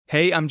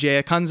Hey, I'm Jay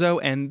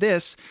Akunzo, and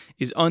this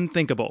is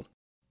Unthinkable.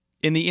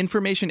 In the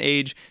information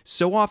age,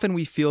 so often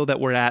we feel that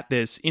we're at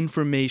this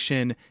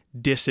information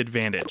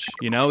disadvantage.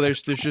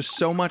 There's just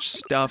so much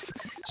stuff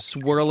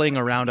swirling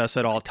around us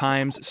at all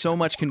times, so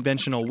much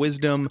conventional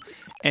wisdom,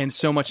 and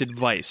so much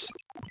advice.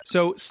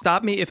 So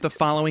stop me if the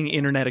following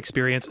internet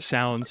experience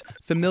sounds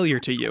familiar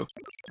to you.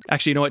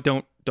 Actually, you know what?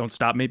 Don't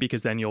stop me,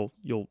 because then you'll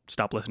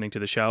stop listening to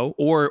the show,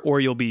 or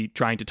you'll be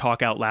trying to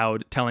talk out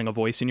loud, telling a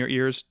voice in your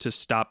ears to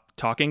stop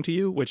talking to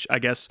you, which I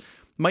guess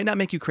might not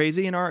make you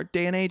crazy in our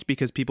day and age,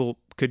 because people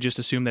could just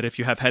assume that if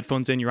you have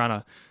headphones in, you're on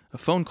a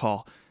phone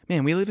call.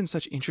 Man, we live in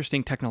such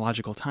interesting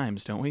technological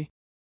times, don't we?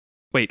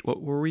 Wait,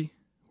 what were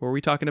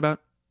we talking about?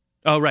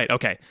 Oh, right,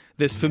 okay.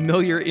 This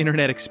familiar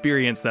internet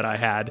experience that I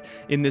had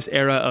in this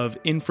era of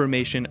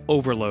information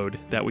overload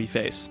that we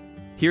face.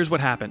 Here's what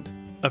happened.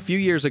 A few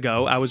years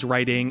ago, I was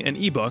writing an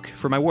ebook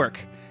for my work,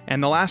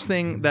 and the last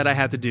thing that I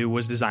had to do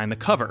was design the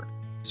cover.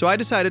 So I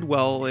decided,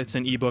 well, it's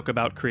an ebook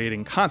about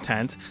creating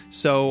content,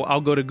 so I'll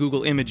go to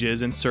Google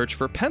Images and search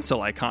for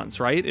pencil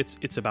icons, right?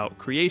 It's about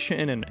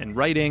creation and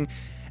writing,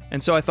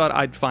 and so I thought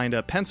I'd find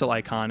a pencil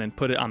icon and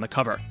put it on the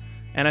cover.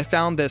 And I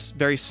found this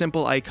very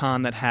simple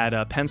icon that had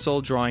a pencil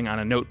drawing on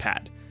a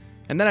notepad.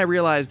 And then I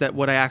realized that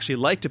what I actually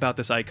liked about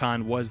this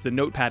icon was the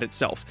notepad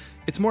itself.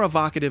 It's more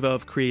evocative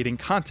of creating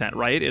content,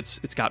 right? It's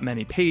got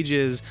many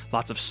pages,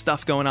 lots of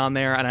stuff going on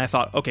there, and I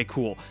thought, okay,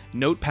 cool.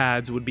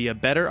 Notepads would be a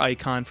better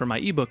icon for my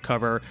ebook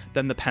cover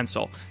than the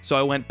pencil. So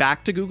I went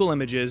back to Google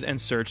Images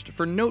and searched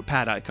for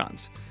notepad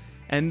icons.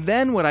 And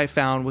then what I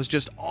found was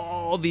just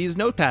all these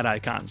notepad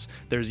icons.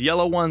 There's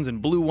yellow ones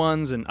and blue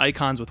ones and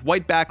icons with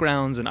white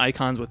backgrounds and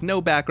icons with no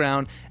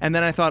background. And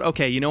then I thought,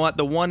 okay, you know what?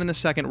 The one in the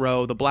second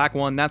row, the black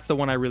one, that's the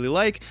one I really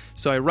like.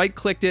 So I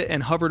right-clicked it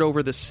and hovered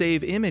over the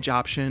Save Image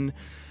option.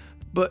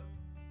 But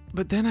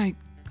then I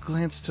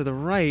glanced to the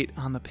right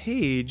on the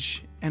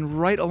page,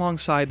 and right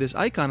alongside this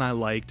icon I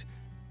liked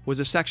was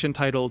a section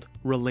titled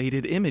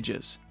Related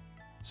Images.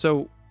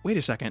 So, wait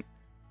a second.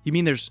 You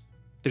mean there's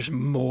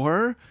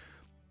more?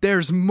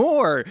 There's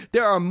more!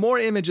 There are more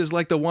images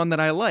like the one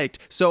that I liked.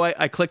 So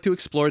I clicked to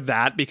explore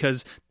that,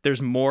 because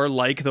there's more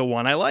like the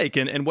one I like.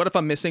 And what if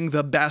I'm missing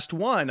the best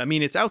one? I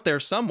mean, it's out there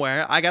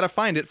somewhere. I gotta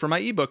find it for my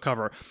ebook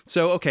cover.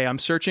 So, okay, I'm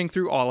searching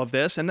through all of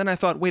this, and then I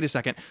thought, wait a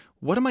second,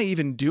 what am I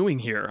even doing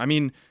here? I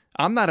mean,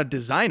 I'm not a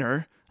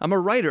designer. I'm a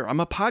writer. I'm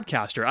a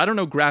podcaster. I don't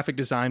know graphic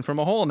design from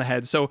a hole in the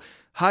head. So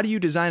how do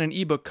you design an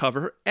ebook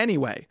cover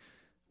anyway?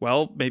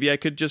 Well, maybe I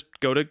could just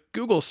go to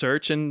Google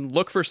search and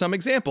look for some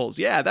examples.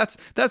 Yeah, that's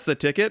the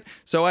ticket.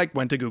 So I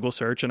went to Google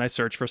search and I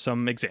searched for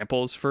some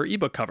examples for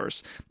ebook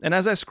covers. And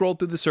as I scrolled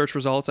through the search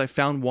results, I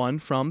found one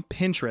from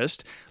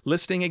Pinterest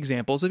listing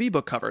examples of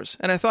ebook covers.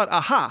 And I thought,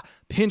 aha,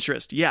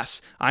 Pinterest. Yes,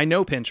 I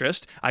know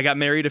Pinterest. I got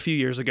married a few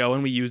years ago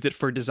and we used it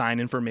for design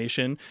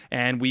information,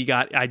 and we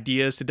got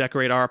ideas to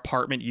decorate our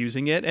apartment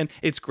using it. And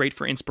it's great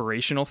for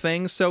inspirational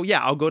things. So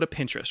yeah, I'll go to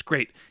Pinterest.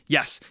 Great.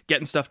 Yes,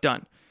 getting stuff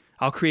done.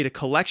 I'll create a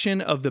collection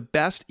of the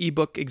best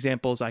ebook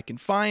examples I can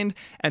find,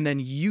 and then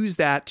use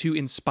that to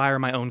inspire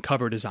my own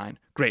cover design.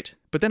 Great.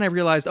 But then I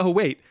realized, oh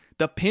wait,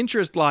 the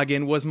Pinterest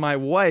login was my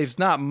wife's,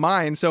 not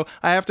mine, so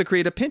I have to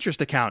create a Pinterest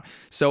account.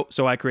 So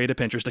I create a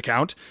Pinterest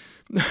account.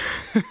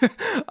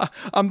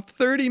 I'm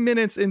 30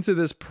 minutes into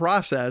this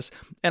process,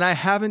 and I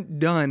haven't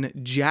done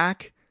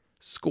jack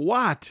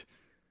squat.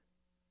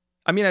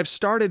 I mean, I've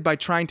started by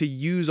trying to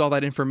use all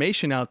that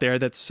information out there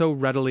that's so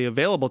readily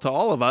available to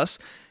all of us,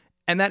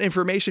 and that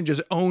information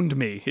just owned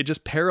me. It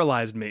just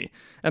paralyzed me.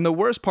 And the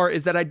worst part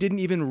is that I didn't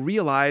even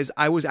realize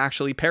I was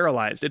actually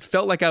paralyzed. It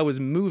felt like I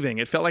was moving.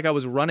 It felt like I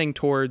was running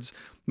towards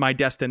my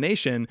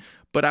destination,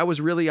 but I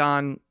was really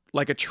on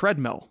like a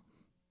treadmill.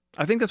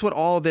 I think that's what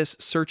all of this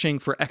searching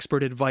for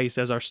expert advice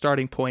as our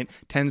starting point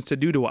tends to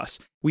do to us.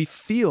 We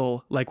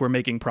feel like we're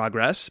making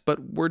progress, but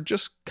we're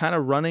just kind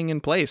of running in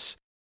place.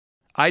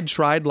 I'd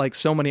tried, like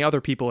so many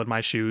other people in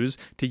my shoes,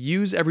 to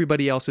use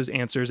everybody else's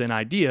answers and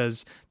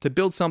ideas to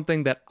build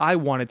something that I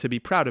wanted to be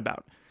proud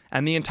about.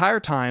 And the entire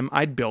time,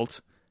 I'd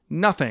built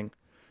nothing.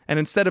 And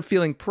instead of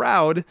feeling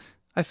proud,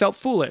 I felt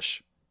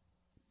foolish.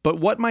 But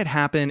what might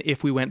happen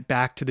if we went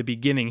back to the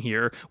beginning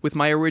here with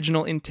my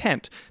original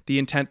intent, the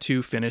intent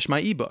to finish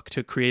my ebook,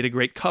 to create a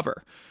great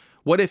cover?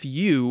 What if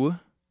you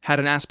had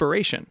an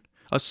aspiration?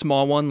 A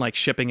small one like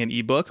shipping an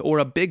ebook, or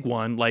a big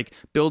one like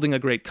building a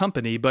great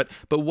company. But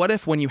what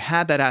if when you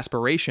had that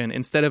aspiration,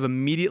 instead of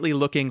immediately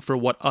looking for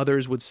what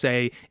others would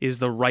say is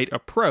the right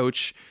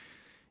approach,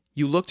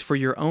 you looked for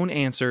your own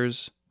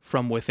answers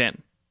from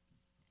within?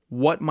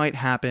 What might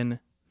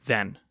happen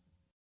then?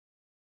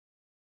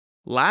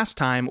 Last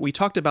time, we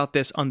talked about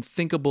this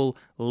unthinkable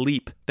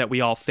leap that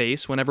we all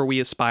face whenever we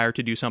aspire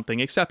to do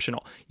something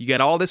exceptional. You get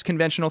all this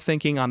conventional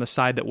thinking on the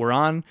side that we're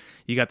on,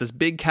 you got this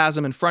big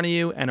chasm in front of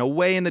you, and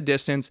away in the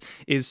distance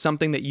is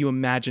something that you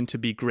imagine to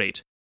be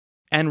great.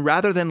 And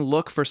rather than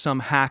look for some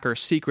hack or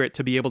secret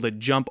to be able to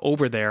jump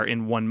over there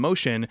in one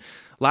motion,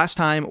 last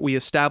time we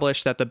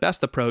established that the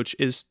best approach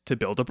is to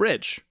build a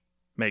bridge.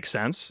 Makes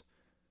sense?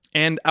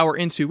 And our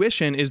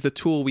intuition is the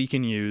tool we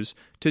can use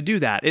to do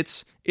that.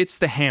 It's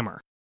the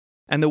hammer.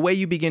 And the way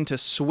you begin to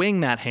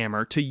swing that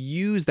hammer, to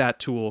use that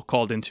tool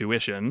called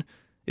intuition,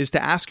 is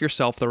to ask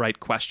yourself the right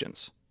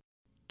questions.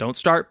 Don't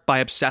start by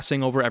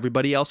obsessing over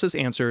everybody else's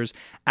answers.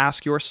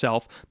 Ask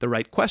yourself the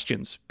right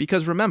questions.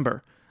 Because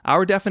remember,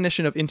 our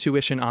definition of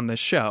intuition on this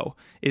show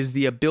is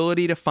the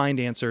ability to find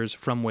answers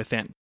from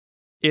within.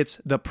 It's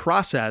the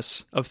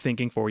process of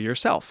thinking for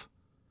yourself.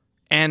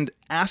 And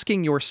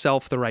asking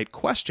yourself the right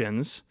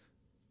questions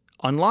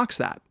unlocks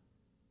that.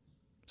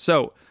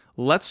 So,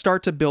 let's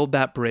start to build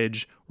that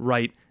bridge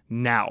right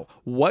now.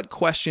 What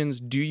questions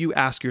do you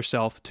ask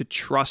yourself to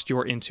trust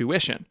your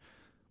intuition?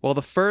 Well,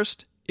 the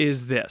first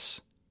is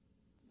this.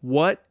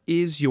 What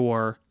is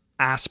your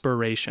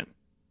aspiration?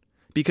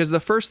 Because the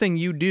first thing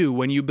you do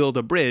when you build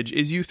a bridge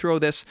is you throw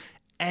this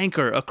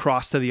anchor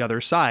across to the other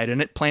side,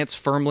 and it plants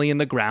firmly in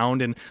the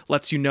ground and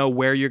lets you know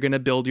where you're going to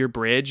build your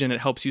bridge, and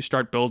it helps you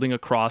start building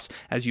across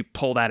as you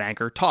pull that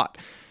anchor taut.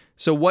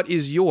 So what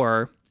is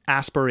your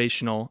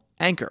aspirational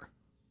anchor?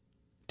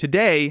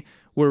 Today,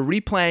 we're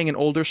replaying an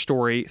older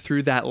story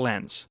through that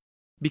lens,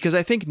 because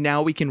I think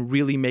now we can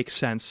really make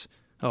sense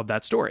of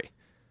that story.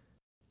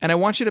 And I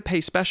want you to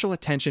pay special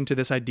attention to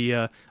this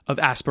idea of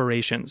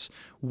aspirations.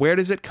 Where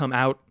does it come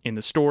out in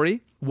the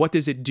story? What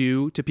does it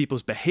do to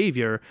people's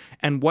behavior?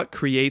 And what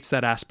creates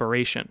that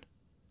aspiration?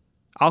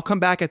 I'll come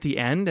back at the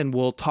end and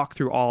we'll talk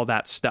through all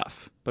that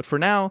stuff. But for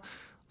now,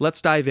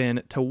 let's dive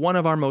in to one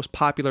of our most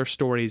popular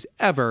stories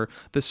ever,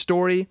 the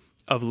story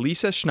of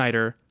Lisa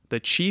Schneider,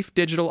 the Chief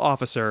Digital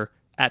Officer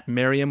at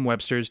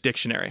Merriam-Webster's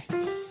Dictionary.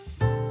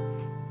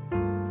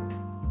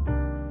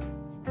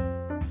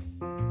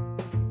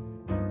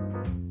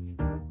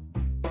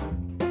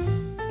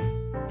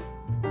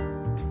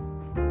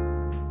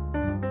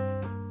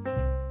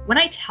 When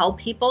I tell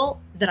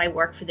people that I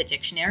work for the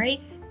dictionary,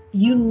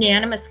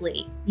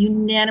 unanimously,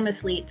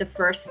 the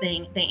first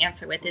thing they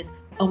answer with is,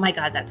 "Oh my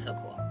God, that's so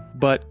cool."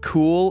 But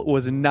cool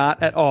was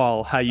not at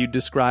all how you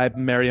describe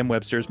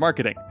Merriam-Webster's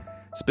marketing.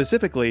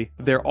 Specifically,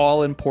 their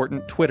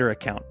all-important Twitter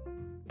account.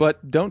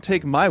 But don't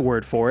take my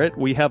word for it.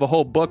 We have a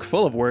whole book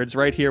full of words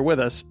right here with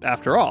us,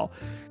 after all.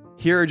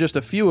 Here are just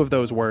a few of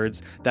those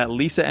words that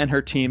Lisa and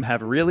her team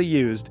have really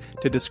used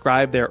to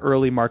describe their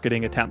early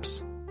marketing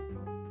attempts.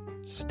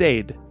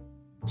 Staid.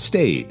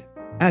 Staid,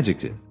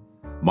 adjective,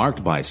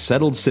 marked by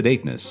settled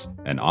sedateness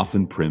and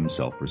often prim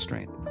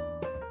self-restraint.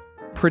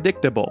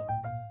 Predictable.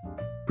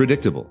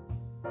 Predictable,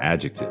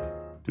 adjective,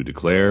 to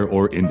declare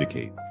or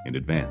indicate in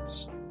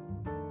advance.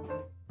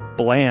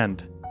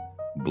 Bland.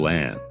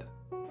 Bland,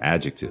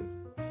 adjective,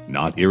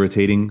 not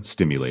irritating,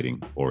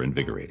 stimulating, or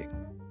invigorating.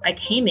 I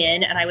came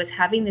in and I was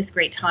having this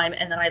great time,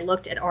 and then I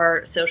looked at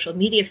our social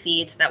media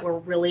feeds that were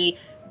really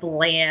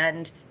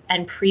bland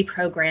and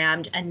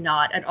pre-programmed and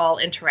not at all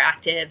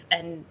interactive,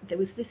 and there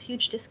was this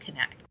huge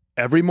disconnect.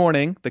 Every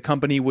morning, the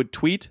company would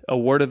tweet a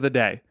word of the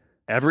day.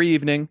 Every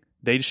evening,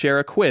 they'd share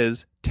a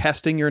quiz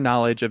testing your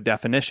knowledge of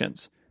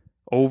definitions.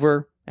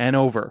 Over and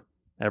over.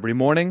 Every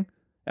morning,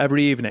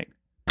 every evening.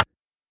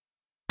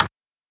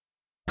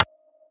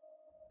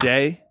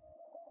 Day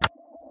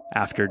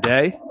after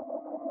day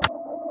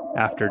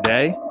after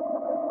day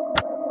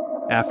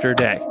after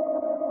day.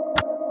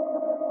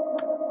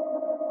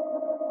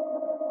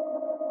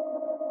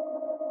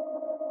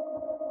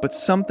 But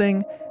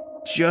something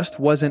just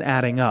wasn't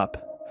adding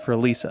up for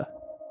Lisa.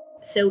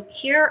 So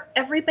here,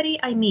 everybody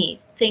I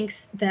meet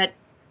thinks that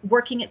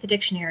working at the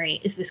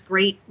dictionary is this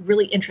great,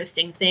 really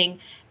interesting thing.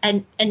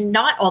 And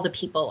not all the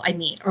people I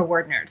meet are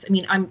word nerds. I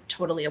mean, I'm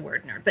totally a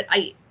word nerd, but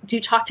I do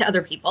talk to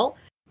other people.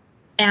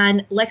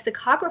 And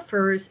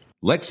lexicographers...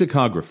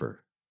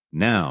 Lexicographer,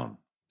 noun,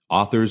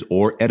 authors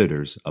or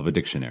editors of a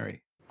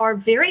dictionary. ...are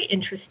very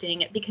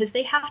interesting because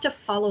they have to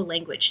follow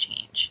language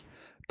change.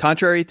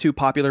 Contrary to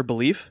popular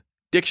belief,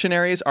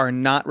 dictionaries are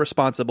not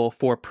responsible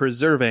for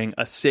preserving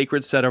a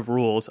sacred set of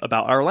rules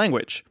about our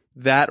language.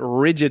 That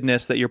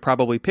rigidness that you're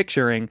probably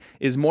picturing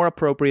is more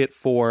appropriate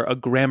for a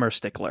grammar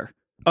stickler.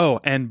 Oh,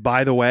 and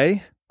by the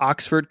way,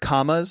 Oxford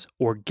commas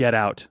or get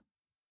out.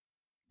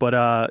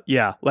 But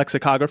yeah,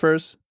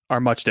 lexicographers are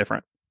much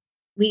different.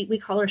 We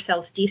call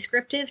ourselves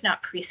descriptive,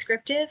 not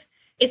prescriptive.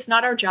 It's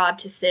not our job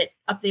to sit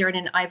up there in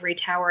an ivory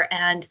tower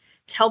and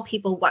tell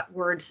people what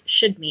words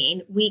should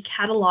mean. We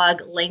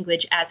catalog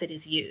language as it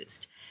is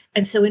used.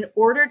 And so in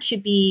order to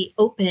be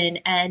open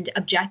and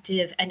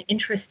objective and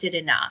interested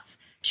enough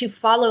to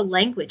follow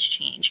language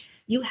change,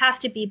 you have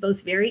to be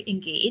both very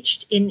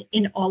engaged in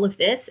all of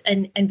this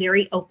and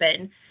very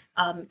open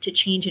to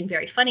change and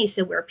very funny.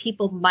 So where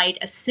people might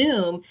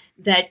assume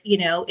that,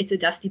 it's a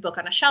dusty book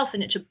on a shelf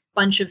and it's a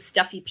bunch of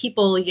stuffy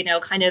people,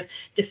 kind of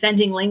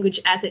defending language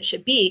as it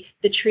should be,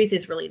 the truth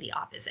is really the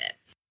opposite.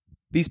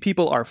 These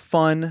people are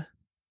fun,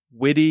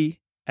 witty,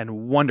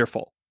 and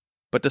wonderful.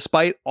 But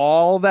despite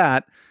all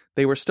that,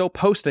 they were still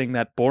posting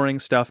that boring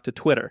stuff to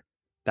Twitter.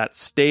 That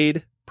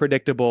staid,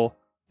 predictable,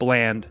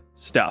 bland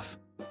stuff.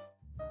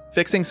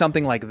 Fixing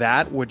something like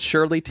that would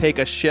surely take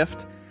a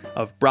shift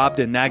of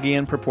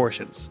Brobdingnagian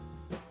proportions.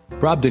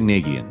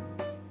 Brobdingnagian,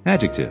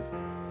 adjective,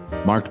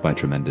 marked by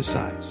tremendous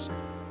size.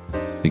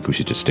 I think we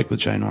should just stick with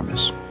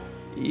ginormous.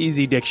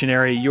 Easy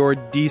dictionary, you're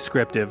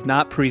descriptive,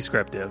 not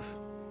prescriptive.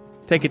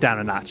 Take it down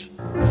a notch.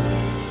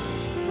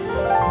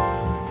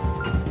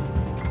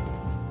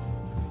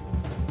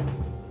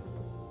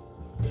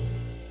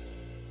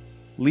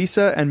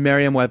 Lisa and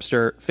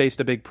Merriam-Webster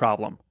faced a big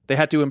problem. They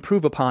had to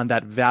improve upon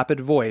that vapid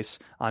voice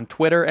on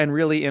Twitter and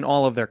really in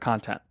all of their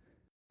content.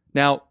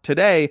 Now,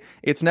 today,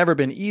 it's never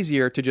been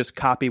easier to just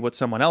copy what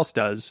someone else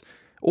does,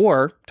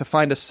 or to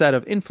find a set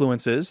of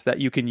influences that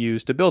you can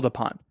use to build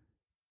upon.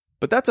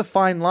 But that's a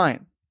fine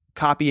line,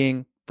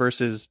 copying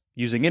versus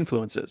using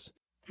influences.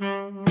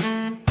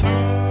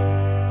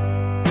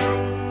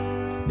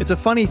 It's a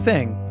funny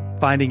thing,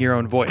 finding your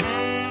own voice.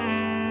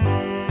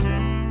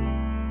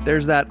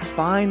 There's that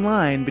fine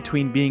line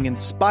between being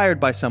inspired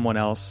by someone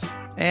else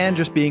and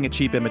just being a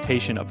cheap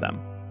imitation of them.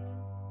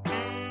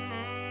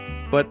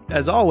 But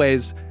as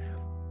always,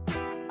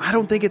 I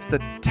don't think it's the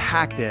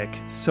tactic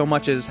so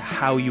much as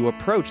how you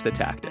approach the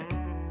tactic.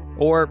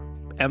 Or,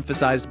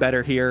 emphasized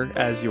better here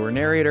as your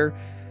narrator,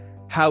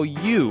 how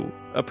you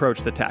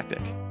approach the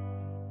tactic.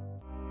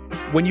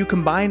 When you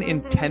combine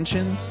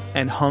intentions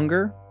and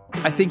hunger,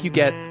 I think you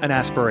get an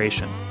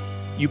aspiration.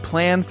 You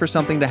plan for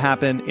something to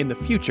happen in the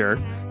future,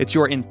 it's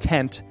your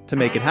intent to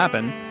make it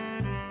happen,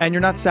 and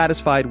you're not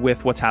satisfied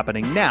with what's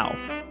happening now.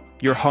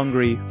 You're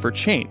hungry for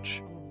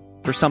change,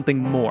 for something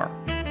more.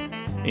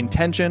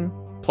 Intention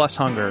plus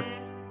hunger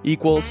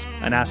equals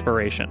an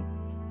aspiration.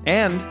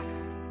 And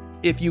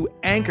if you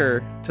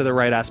anchor to the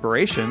right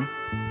aspiration,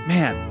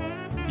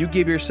 man, you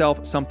give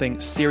yourself something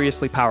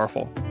seriously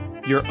powerful.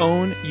 Your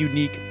own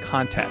unique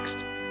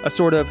context. A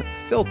sort of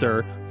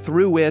filter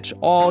through which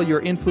all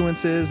your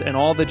influences and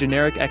all the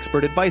generic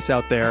expert advice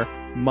out there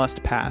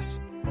must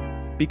pass.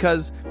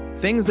 Because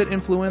things that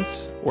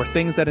influence or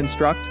things that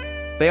instruct,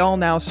 they all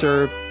now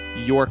serve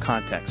your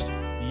context,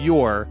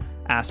 your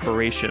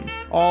aspiration,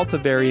 all to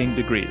varying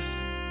degrees.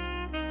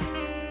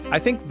 I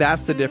think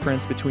that's the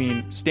difference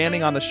between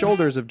standing on the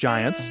shoulders of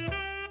giants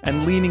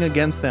and leaning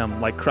against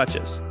them like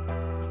crutches.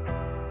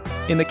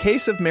 In the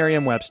case of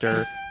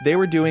Merriam-Webster, they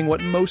were doing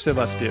what most of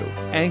us do,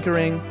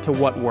 anchoring to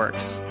what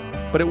works.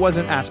 But it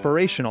wasn't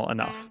aspirational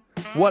enough.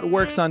 What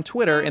works on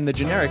Twitter in the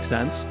generic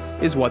sense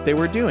is what they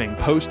were doing.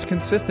 Post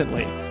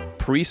consistently,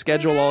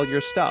 pre-schedule all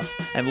your stuff,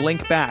 and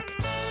link back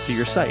to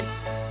your site.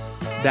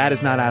 That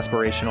is not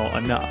aspirational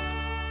enough.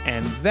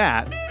 And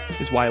that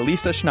is why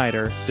Lisa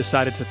Schneider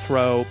decided to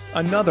throw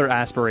another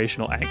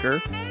aspirational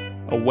anchor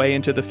away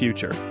into the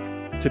future,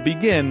 to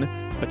begin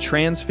a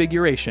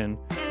transfiguration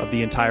of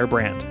the entire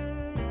brand.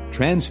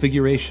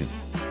 Transfiguration.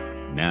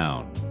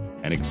 Noun.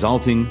 An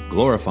exalting,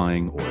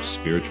 glorifying, or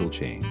spiritual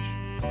change.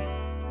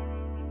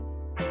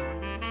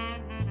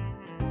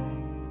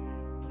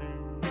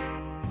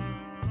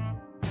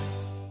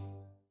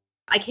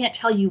 I can't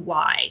tell you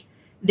why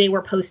they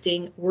were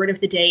posting word of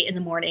the day in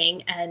the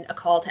morning and a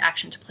call to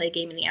action to play a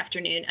game in the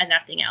afternoon and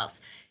nothing else.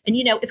 And,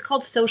 it's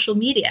called social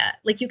media.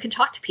 Like, you can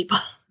talk to people.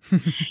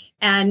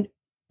 And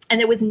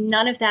there was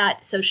none of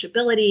that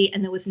sociability,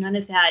 and there was none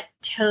of that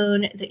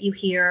tone that you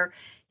hear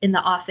in the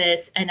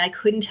office. And I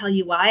couldn't tell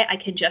you why. I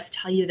can just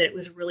tell you that it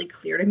was really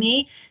clear to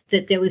me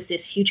that there was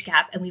this huge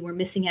gap, and we were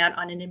missing out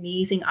on an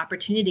amazing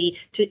opportunity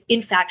to,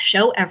 in fact,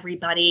 show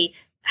everybody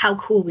how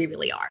cool we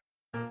really are.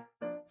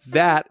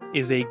 That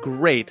is a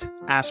great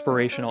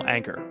aspirational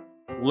anchor.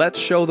 Let's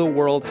show the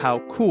world how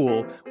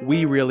cool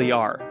we really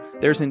are.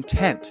 There's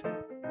intent,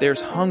 there's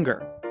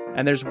hunger,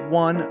 and there's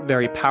one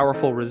very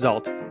powerful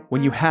result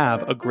when you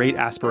have a great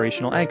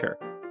aspirational anchor.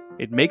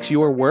 It makes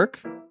your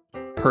work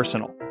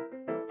personal.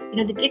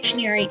 The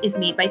dictionary is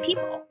made by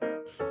people.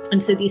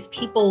 And so these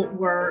people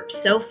were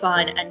so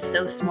fun and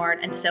so smart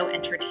and so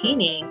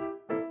entertaining.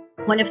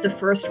 One of the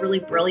first really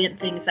brilliant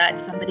things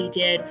that somebody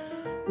did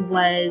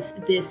was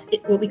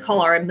what we call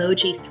our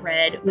emoji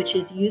thread, which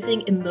is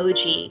using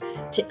emoji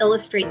to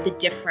illustrate the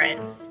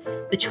difference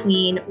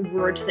between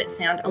words that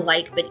sound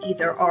alike but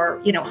either are,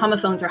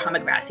 homophones or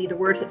homographs, either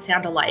words that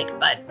sound alike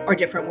but are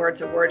different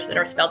words, or words that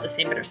are spelled the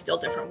same but are still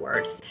different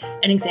words.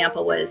 An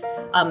example was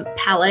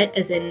palate,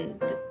 as in,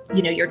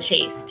 your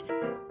taste.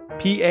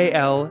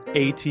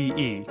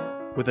 P-A-L-A-T-E,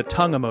 with a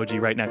tongue emoji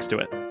right next to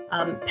it.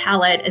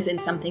 Palette, as in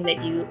something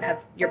that you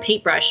have your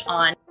paintbrush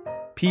on.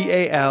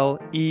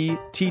 P-A-L-E-T-T-E,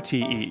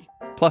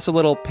 plus a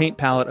little paint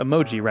palette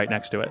emoji right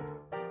next to it.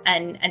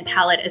 And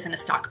palette as in a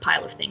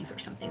stockpile of things or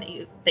something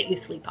that you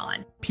sleep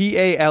on.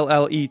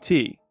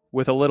 P-A-L-L-E-T,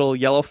 with a little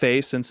yellow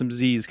face and some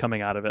Z's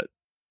coming out of it.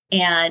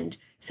 And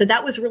so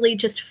that was really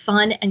just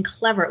fun and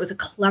clever. It was a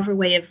clever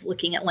way of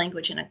looking at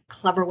language and a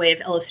clever way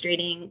of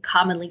illustrating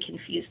commonly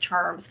confused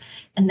terms.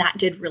 And that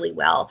did really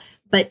well.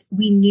 But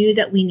we knew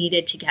that we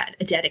needed to get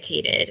a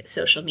dedicated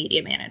social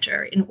media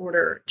manager in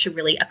order to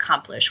really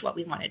accomplish what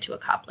we wanted to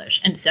accomplish.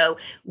 And so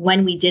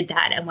when we did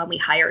that, and when we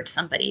hired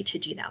somebody to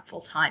do that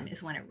full time,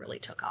 is when it really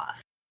took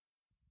off.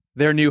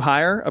 Their new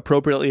hire,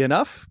 appropriately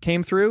enough,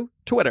 came through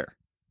Twitter.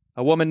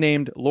 A woman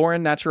named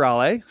Lauren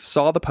Naturale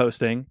saw the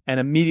posting and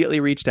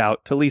immediately reached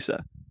out to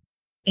Lisa.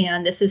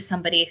 And this is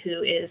somebody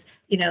who is,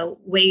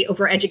 way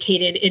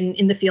overeducated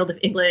in the field of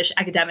English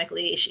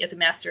academically. She has a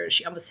master's.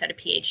 She almost had a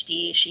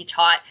PhD. She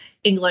taught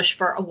English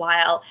for a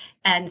while.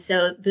 And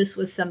so this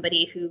was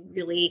somebody who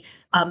really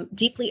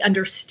deeply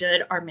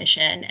understood our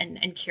mission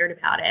and cared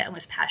about it and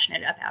was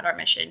passionate about our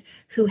mission,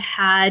 who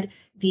had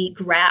the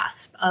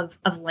grasp of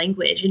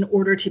language in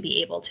order to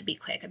be able to be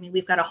quick. I mean,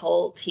 we've got a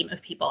whole team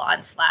of people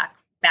on Slack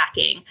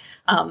backing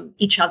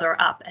each other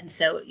up. And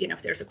so,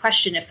 if there's a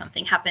question, if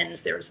something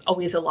happens, there's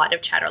always a lot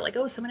of chatter like,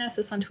 oh, someone asked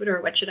this on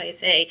Twitter, what should I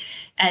say?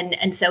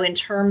 And so in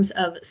terms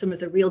of some of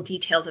the real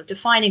details of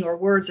defining or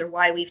words or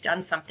why we've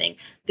done something,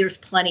 there's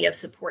plenty of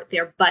support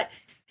there. But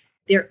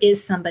there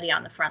is somebody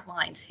on the front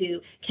lines who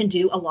can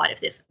do a lot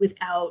of this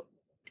without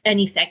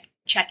anything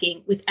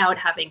checking, without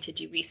having to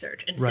do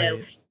research. And so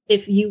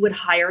if you would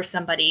hire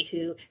somebody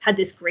who had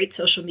this great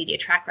social media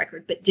track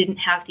record but didn't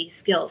have these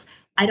skills,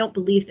 I don't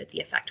believe that the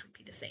effect would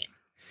be the same.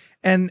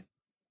 And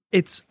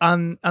it's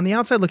on the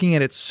outside looking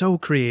at it, so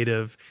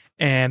creative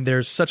and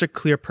there's such a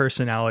clear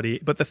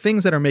personality, but the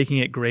things that are making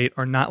it great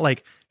are not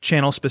like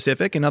channel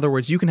specific. In other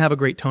words, you can have a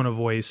great tone of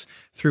voice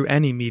through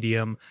any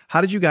medium. How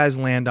did you guys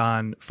land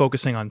on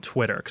focusing on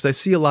Twitter? Because I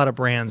see a lot of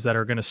brands that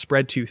are going to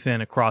spread too thin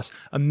across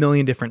a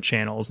million different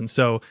channels. And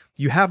so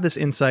you have this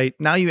insight.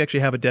 Now you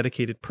actually have a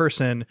dedicated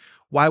person.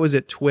 Why was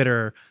it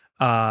Twitter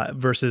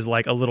versus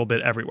like a little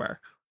bit everywhere?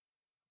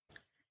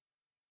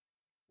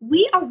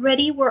 We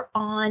already were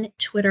on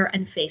Twitter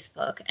and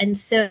Facebook, and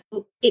so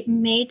it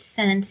made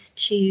sense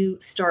to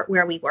start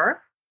where we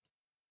were.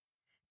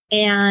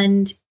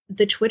 And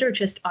the Twitter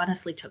just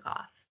honestly took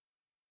off.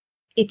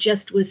 It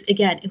just was,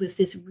 again, it was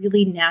this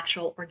really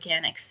natural,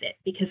 organic fit,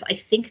 because I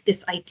think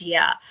this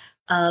idea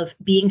of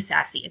being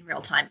sassy in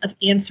real time, of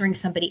answering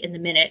somebody in the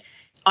minute,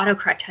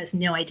 autocorrect has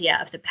no idea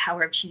of the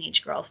power of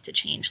teenage girls to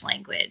change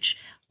language,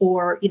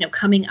 or,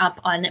 coming up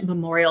on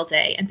Memorial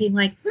Day and being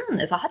like,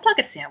 is a hot dog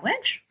a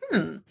sandwich?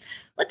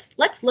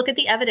 Let's look at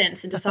the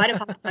evidence and decide if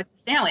hot dog's a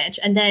sandwich.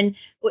 And then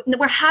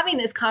we're having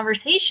this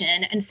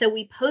conversation. And so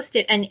we post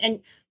it,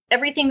 and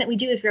everything that we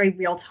do is very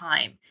real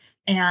time.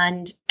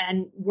 And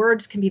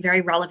words can be very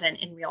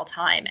relevant in real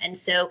time. And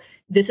so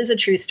this is a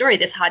true story.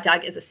 This hot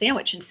dog is a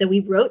sandwich. And so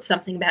we wrote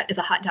something about, is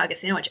a hot dog a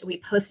sandwich? And we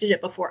posted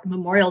it before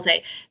Memorial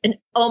Day. And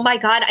oh my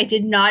God, I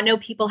did not know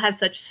people have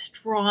such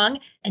strong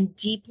and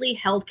deeply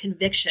held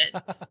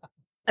convictions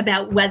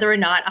about whether or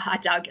not a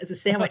hot dog is a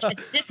sandwich. And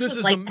this was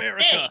is like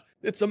America.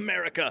 It's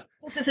America.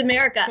 This is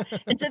America.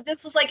 And so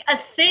this was like a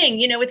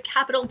thing, with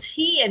capital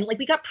T. And like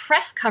we got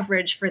press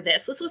coverage for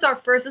this. This was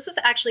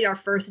actually our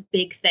first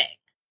big thing.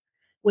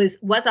 Is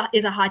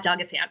a hot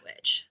dog a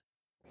sandwich?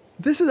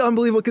 This is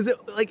unbelievable, because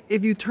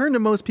if you turn to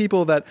most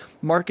people that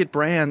market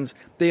brands,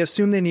 they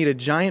assume they need a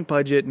giant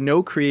budget,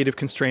 no creative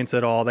constraints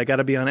at all. They got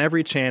to be on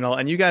every channel.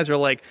 And you guys are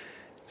like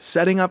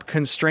setting up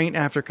constraint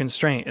after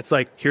constraint. It's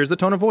like, here's the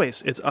tone of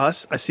voice. It's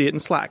us. I see it in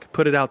Slack.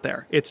 Put it out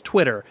there. It's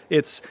Twitter.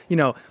 It's,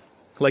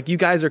 like you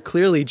guys are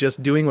clearly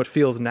just doing what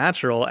feels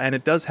natural. And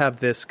it does have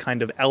this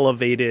kind of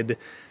elevated,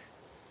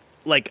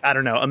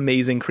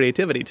 amazing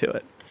creativity to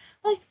it.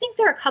 Well, I think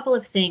there are a couple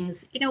of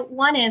things.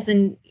 One is,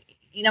 and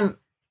I'm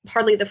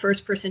hardly the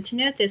first person to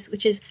note this,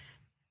 which is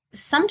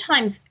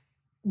sometimes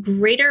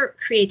greater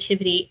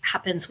creativity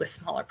happens with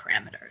smaller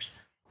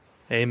parameters.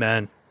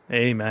 Amen.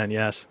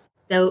 Yes.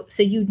 So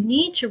you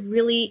need to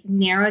really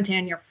narrow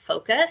down your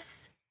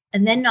focus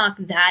and then knock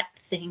that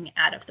thing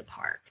out of the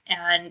park.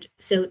 And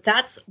so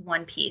that's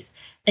one piece.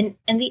 And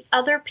the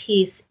other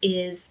piece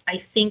is, I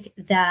think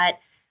that,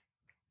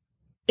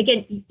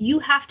 again, you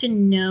have to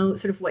know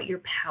sort of what your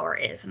power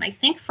is. And I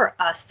think for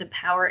us, the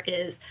power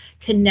is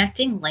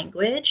connecting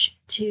language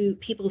to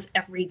people's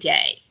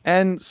everyday.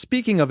 And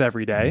speaking of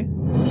everyday,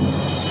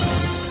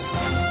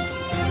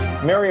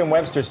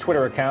 Merriam-Webster's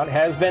Twitter account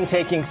has been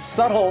taking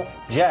subtle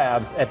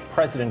jabs at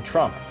President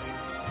Trump.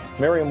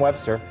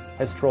 Merriam-Webster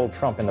has trolled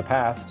Trump in the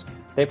past.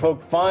 They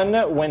poked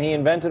fun when he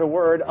invented a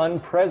word,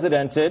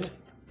 unprecedented,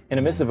 in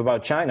a missive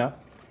about China.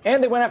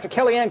 And they went after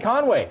Kellyanne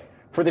Conway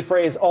for the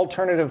phrase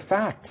alternative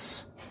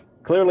facts.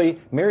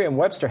 Clearly,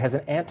 Merriam-Webster has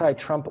an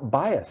anti-Trump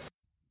bias.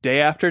 Day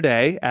after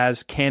day,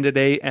 as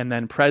candidate and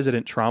then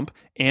President Trump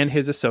and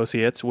his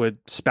associates would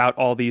spout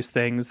all these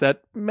things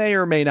that may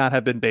or may not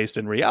have been based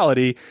in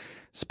reality.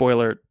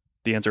 Spoiler,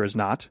 the answer is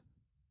not.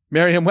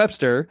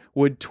 Merriam-Webster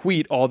would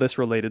tweet all this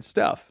related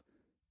stuff.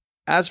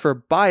 As for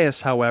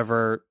bias,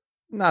 however,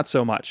 not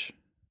so much.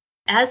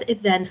 As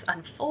events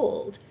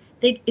unfold,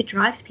 it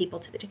drives people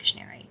to the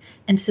dictionary.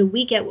 And so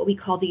we get what we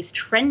call these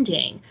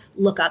trending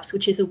lookups,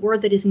 which is a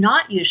word that is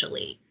not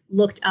usually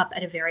looked up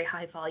at a very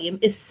high volume,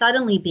 is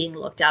suddenly being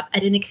looked up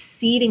at an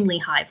exceedingly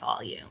high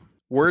volume.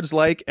 Words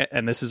like,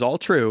 and this is all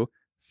true,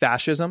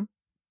 fascism,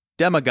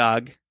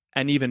 demagogue,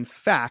 and even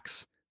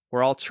facts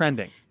were all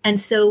trending. And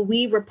so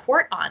we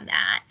report on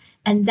that.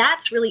 And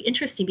that's really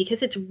interesting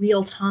because it's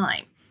real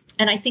time.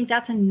 And I think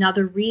that's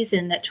another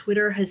reason that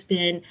Twitter has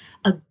been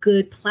a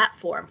good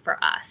platform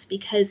for us,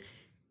 because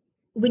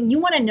when you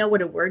want to know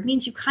what a word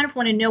means, you kind of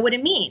want to know what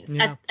it means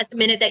at the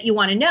minute that you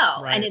want to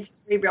know. Right. And it's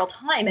very real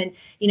time. And,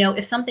 you know,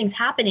 if something's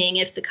happening,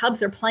 if the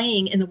Cubs are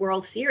playing in the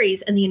World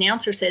Series and the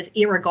announcer says,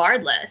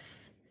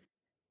 irregardless.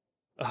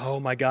 Oh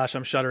my gosh,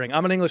 I'm shuddering.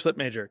 I'm an English lit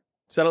major.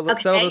 Settle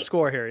the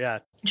score here. Yeah.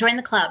 Join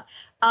the club.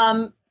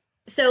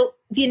 So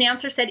the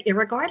announcer said,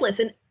 irregardless.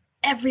 And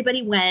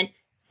everybody went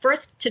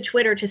first to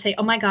Twitter to say,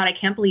 oh my God, I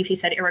can't believe he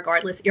said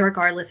irregardless.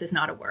 Irregardless is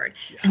not a word.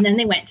 Yes. And then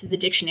they went to the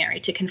dictionary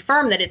to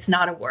confirm that it's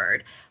not a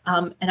word.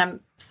 And I'm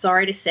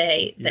sorry to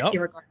say that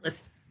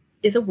irregardless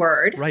is a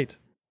word. Right.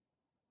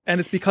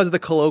 And it's because of the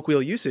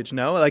colloquial usage,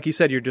 no? Like you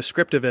said, you're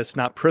descriptivist,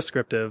 not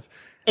prescriptive.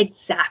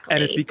 Exactly.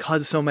 And it's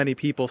because so many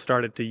people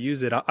started to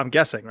use it. I'm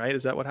guessing, right?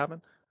 Is that what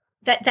happened?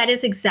 That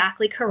is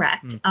exactly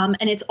correct. And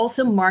it's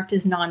also marked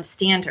as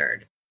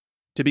non-standard.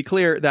 To be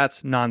clear,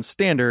 that's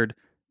non-standard,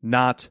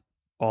 not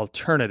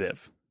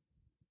alternative.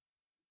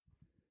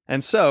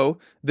 And so,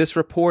 this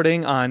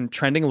reporting on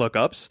trending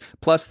lookups,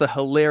 plus the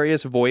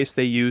hilarious voice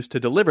they use to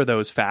deliver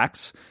those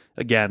facts,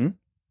 again,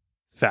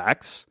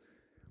 facts,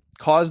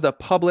 caused a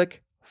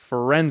public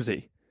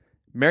frenzy.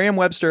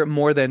 Merriam-Webster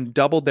more than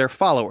doubled their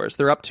followers.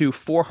 They're up to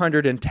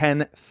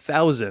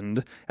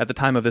 410,000 at the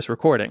time of this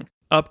recording.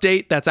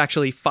 Update, that's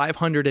actually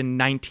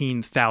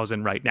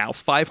 519,000 right now.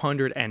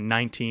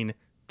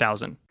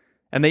 519,000.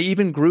 And they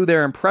even grew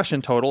their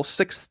impression total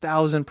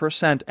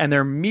 6,000% and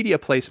their media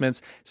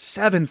placements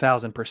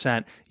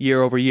 7,000%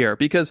 year over year.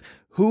 Because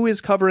who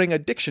is covering a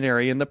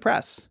dictionary in the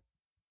press?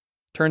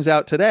 Turns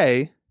out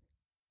today,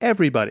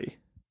 everybody.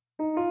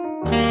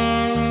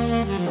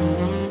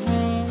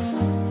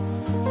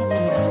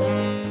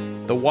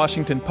 The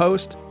Washington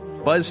Post,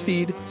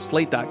 BuzzFeed,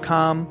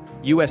 Slate.com,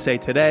 USA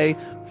Today,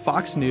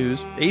 Fox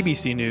News,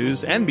 ABC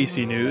News,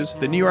 NBC News,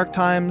 The New York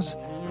Times,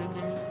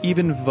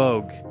 even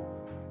Vogue.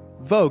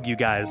 Vogue, you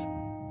guys.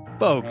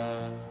 Vogue.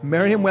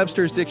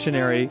 Merriam-Webster's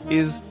dictionary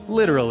is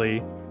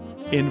literally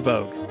in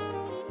vogue.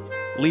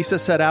 Lisa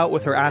set out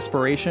with her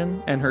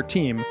aspiration and her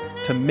team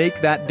to make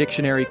that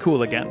dictionary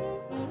cool again.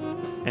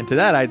 And to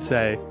that, I'd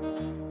say,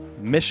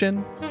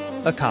 mission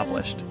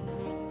accomplished.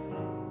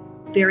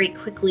 Very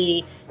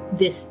quickly,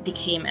 this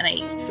became, and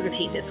I sort of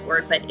hate this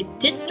word, but it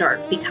did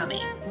start becoming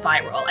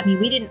viral. I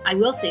mean, we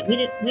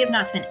have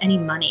not spent any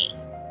money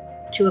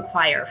to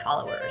acquire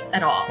followers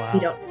at all. Wow. We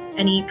don't have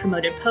any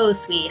promoted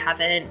posts. We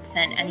haven't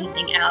sent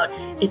anything out.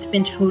 It's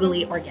been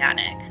totally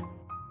organic.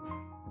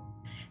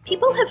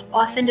 People have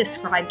often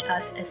described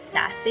us as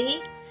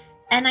sassy,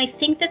 and I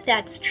think that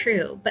that's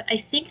true. But I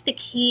think the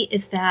key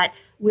is that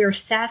we're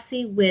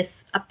sassy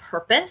with a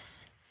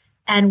purpose,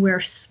 and we're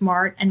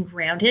smart and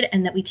grounded,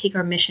 and that we take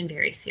our mission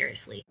very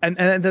seriously. And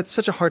that's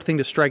such a hard thing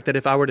to strike that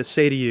if I were to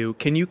say to you,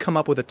 can you come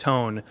up with a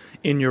tone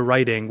in your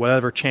writing,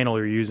 whatever channel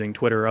you're using,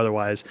 Twitter or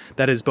otherwise,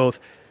 that is both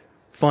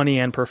funny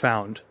and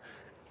profound?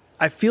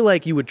 I feel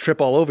like you would trip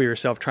all over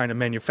yourself trying to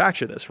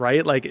manufacture this,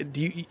 right? Like,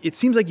 it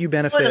seems like you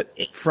benefit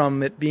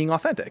from it being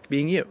authentic,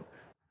 being you.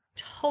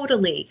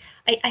 Totally.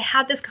 I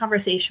had this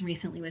conversation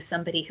recently with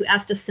somebody who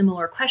asked a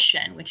similar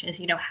question, which is,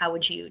 how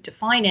would you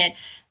define it?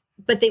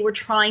 But they were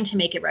trying to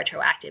make it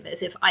retroactive,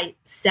 as if I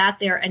sat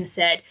there and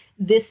said,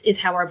 this is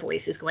how our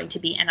voice is going to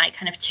be. And I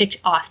kind of ticked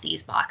off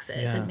these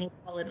boxes and made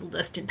a little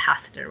list and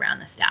passed it around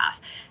the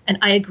staff. And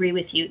I agree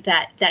with you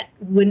that that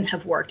wouldn't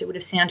have worked. It would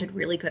have sounded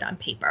really good on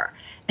paper,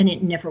 and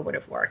it never would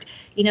have worked.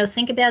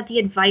 Think about the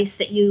advice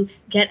that you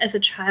get as a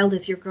child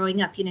as you're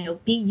growing up.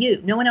 Be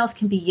you. No one else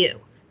can be you.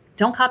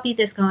 Don't copy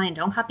this guy and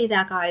don't copy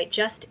that guy.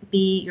 Just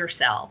be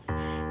yourself.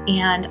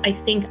 And I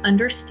think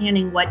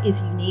understanding what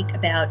is unique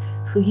about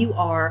who you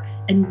are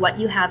and what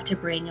you have to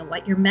bring and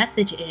what your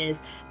message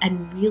is,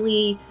 and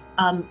really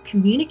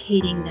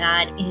communicating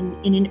that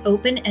in an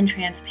open and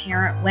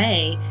transparent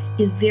way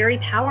is very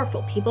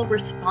powerful. People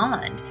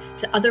respond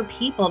to other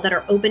people that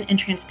are open and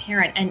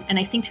transparent, and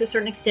I think to a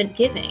certain extent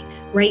giving,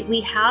 right?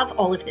 We have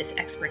all of this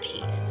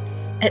expertise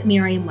at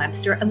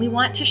Merriam-Webster, and we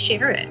want to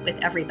share it with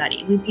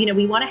everybody.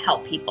 We want to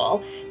help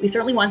people. We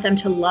certainly want them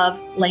to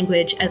love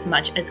language as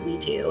much as we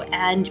do,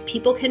 and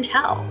people can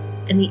tell.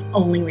 And the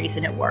only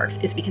reason it works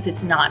is because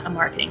it's not a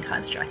marketing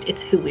construct.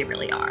 It's who we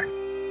really are.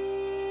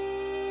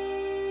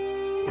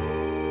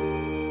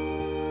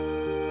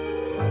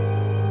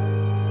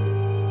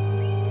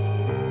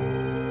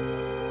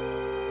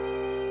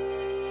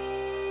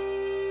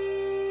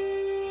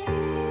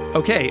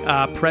 Okay,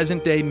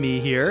 present day me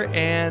here,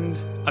 and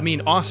I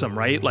mean, awesome,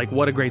 right? Like,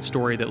 what a great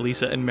story that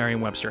Lisa and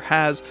Merriam-Webster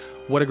has.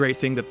 What a great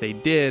thing that they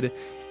did,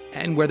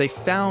 and where they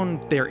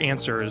found their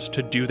answers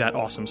to do that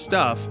awesome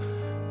stuff.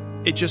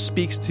 It just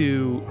speaks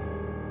to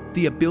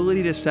the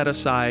ability to set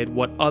aside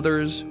what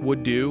others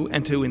would do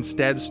and to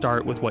instead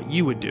start with what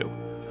you would do.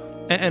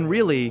 And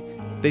really,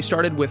 they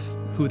started with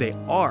who they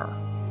are.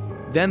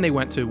 Then they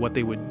went to what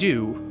they would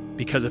do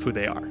because of who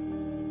they are.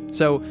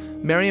 So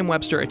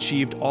Merriam-Webster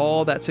achieved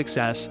all that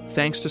success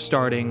thanks to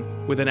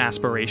starting with an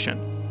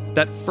aspiration.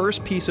 That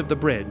first piece of the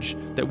bridge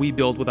that we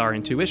build with our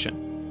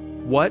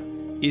intuition. What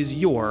is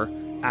your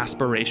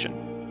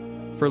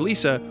aspiration? For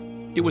Lisa,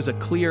 it was a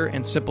clear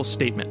and simple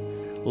statement.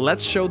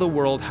 let's show the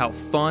world how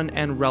fun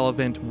and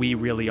relevant we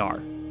really are.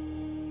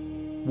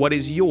 What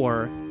is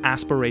your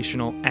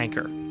aspirational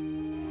anchor?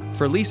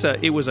 For Lisa,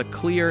 it was a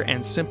clear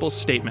and simple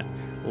statement.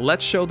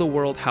 Let's show the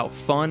world how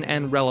fun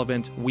and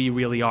relevant we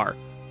really are.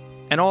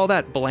 And all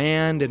that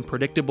bland and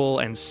predictable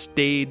and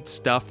staid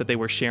stuff that they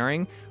were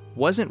sharing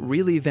wasn't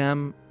really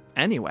them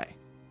anyway.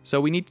 So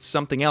we need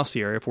something else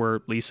here if we're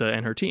Lisa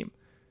and her team.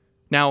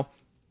 Now,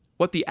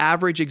 what the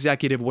average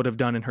executive would have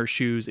done in her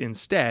shoes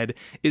instead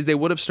is they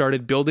would have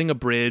started building a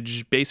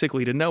bridge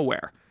basically to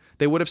nowhere.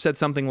 They would have said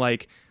something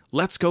like,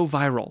 let's go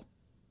viral.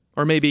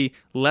 Or maybe,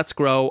 let's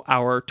grow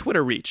our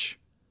Twitter reach.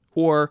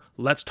 Or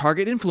let's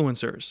target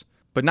influencers.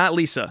 But not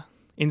Lisa.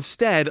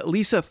 Instead,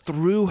 Lisa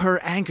threw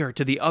her anchor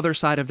to the other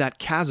side of that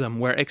chasm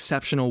where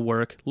exceptional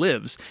work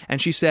lives.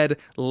 And she said,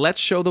 let's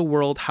show the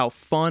world how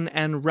fun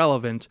and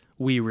relevant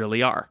we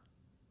really are.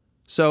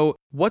 So,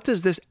 what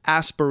does this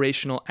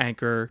aspirational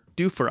anchor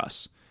do for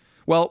us?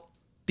 Well,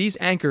 these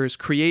anchors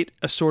create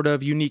a sort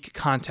of unique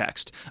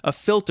context, a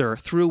filter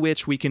through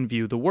which we can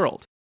view the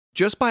world.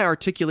 Just by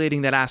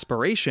articulating that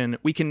aspiration,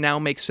 we can now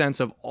make sense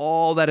of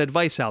all that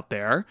advice out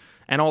there,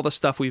 and all the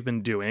stuff we've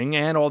been doing,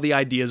 and all the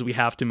ideas we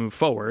have to move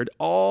forward.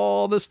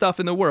 All the stuff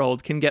in the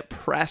world can get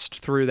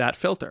pressed through that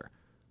filter.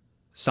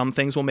 Some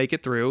things will make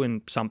it through,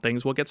 and some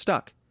things will get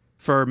stuck.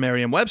 For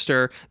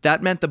Merriam-Webster,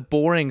 that meant the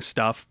boring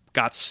stuff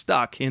got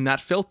stuck in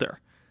that filter.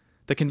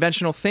 The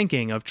conventional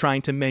thinking of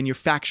trying to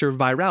manufacture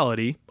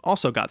virality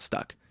also got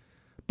stuck.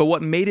 But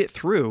what made it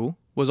through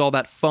was all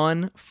that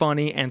fun,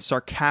 funny, and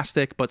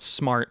sarcastic but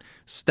smart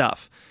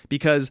stuff,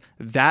 because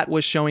that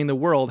was showing the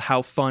world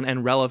how fun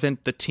and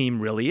relevant the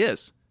team really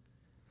is.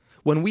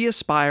 When we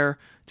aspire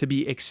to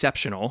be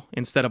exceptional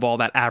instead of all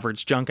that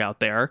average junk out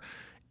there,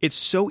 it's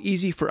so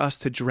easy for us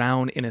to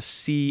drown in a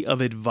sea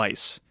of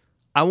advice.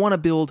 I want to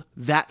build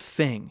that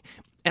thing,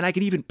 and I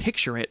can even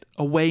picture it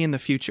away in the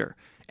future,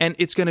 and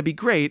it's going to be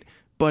great,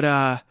 but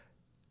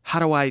how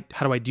do I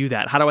do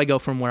that? How do I go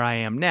from where I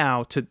am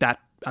now to that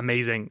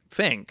amazing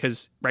thing?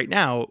 Because right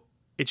now,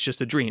 it's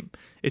just a dream.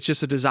 It's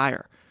just a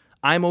desire.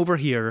 I'm over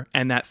here,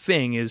 and that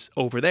thing is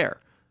over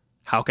there.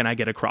 How can I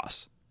get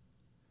across?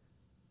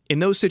 In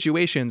those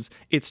situations,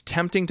 it's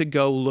tempting to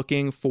go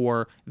looking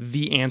for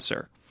the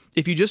answer.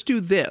 If you just do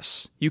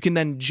this, you can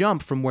then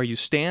jump from where you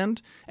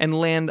stand and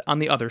land on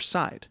the other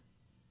side.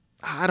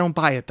 I don't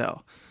buy it,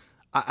 though.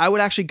 I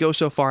would actually go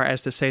so far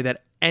as to say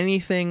that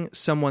anything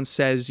someone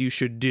says you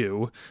should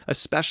do,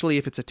 especially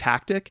if it's a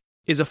tactic,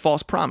 is a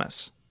false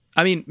promise.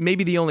 I mean,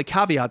 maybe the only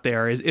caveat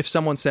there is if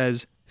someone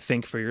says,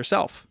 think for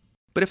yourself.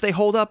 But if they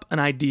hold up an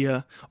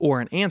idea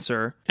or an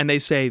answer and they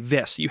say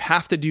this, you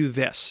have to do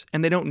this,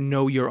 and they don't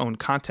know your own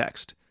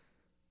context,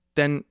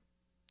 then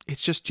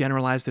it's just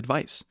generalized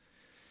advice.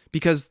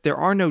 Because there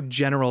are no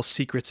general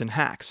secrets and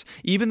hacks.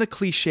 Even the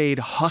cliched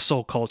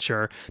hustle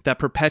culture that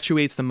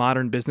perpetuates the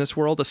modern business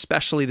world,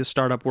 especially the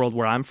startup world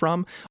where I'm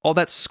from, all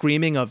that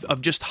screaming of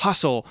just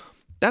hustle,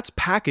 that's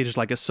packaged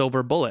like a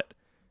silver bullet.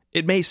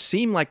 It may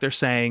seem like they're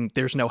saying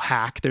there's no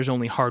hack, there's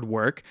only hard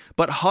work,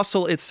 but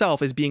hustle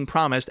itself is being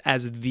promised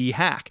as the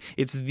hack.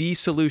 It's the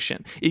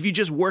solution. If you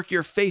just work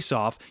your face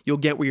off, you'll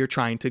get where you're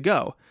trying to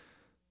go.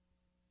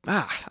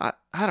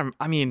 I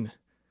mean,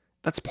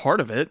 that's part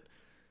of it.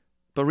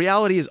 But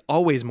reality is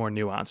always more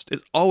nuanced.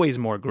 It's always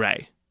more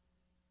gray.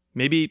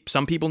 Maybe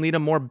some people need a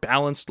more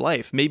balanced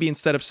life. Maybe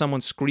instead of someone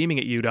screaming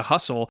at you to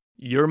hustle,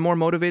 you're more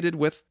motivated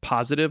with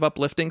positive,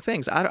 uplifting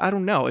things. I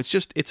don't know.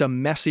 It's a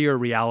messier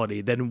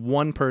reality than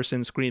one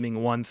person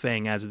screaming one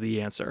thing as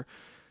the answer.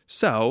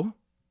 So,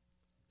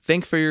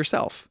 think for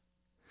yourself.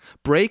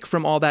 Break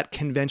from all that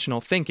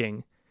conventional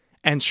thinking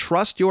and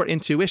trust your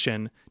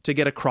intuition to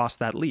get across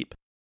that leap.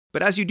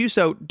 But as you do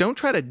so, don't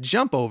try to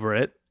jump over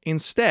it.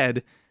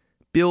 Instead,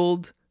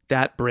 build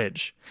that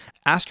bridge.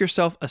 Ask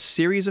yourself a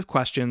series of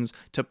questions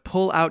to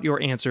pull out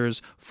your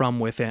answers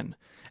from within.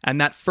 And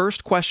that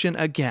first question,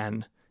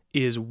 again,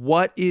 is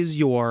what is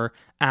your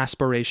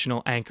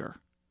aspirational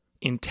anchor?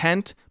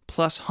 Intent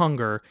plus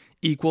hunger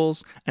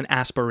equals an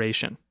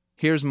aspiration.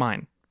 Here's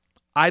mine.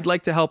 I'd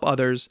like to help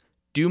others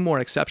do more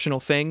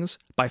exceptional things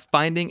by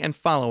finding and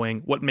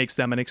following what makes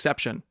them an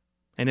exception.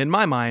 And in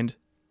my mind,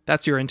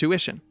 that's your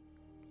intuition.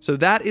 So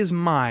that is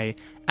my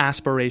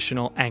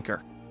aspirational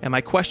anchor. And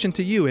my question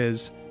to you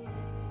is,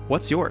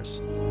 what's yours?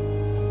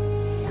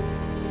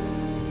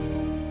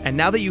 And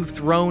now that you've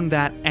thrown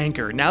that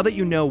anchor, now that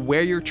you know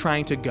where you're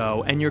trying to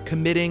go and you're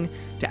committing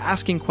to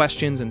asking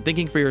questions and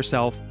thinking for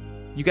yourself,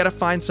 you got to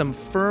find some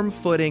firm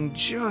footing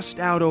just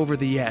out over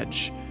the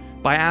edge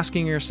by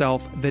asking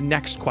yourself the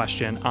next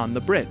question on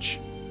the bridge,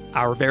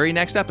 our very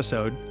next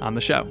episode on the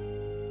show.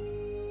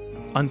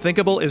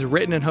 Unthinkable is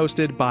written and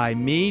hosted by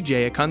me,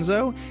 Jay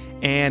Acunzo,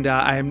 and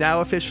I am now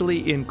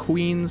officially in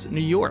Queens,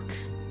 New York.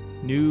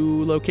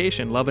 New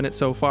location, loving it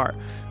so far.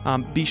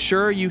 Be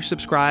sure you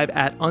subscribe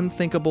at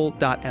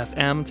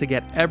unthinkable.fm to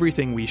get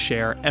everything we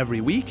share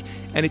every week.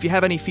 And if you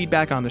have any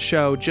feedback on the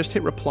show, just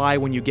hit reply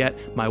when you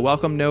get my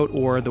welcome note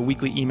or the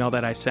weekly email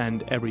that I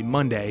send every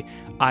Monday.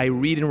 I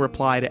read and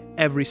reply to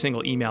every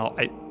single email.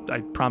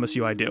 I promise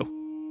you I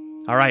do.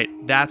 All right,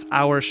 that's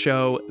our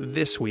show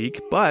this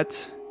week,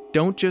 but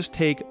don't just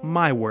take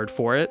my word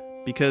for it,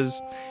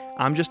 because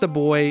I'm just a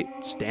boy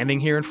standing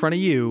here in front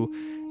of you,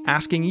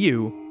 asking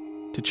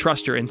you to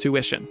trust your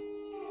intuition.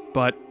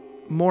 But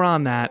more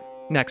on that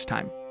next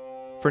time.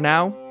 For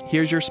now,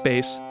 here's your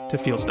space to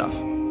feel stuff.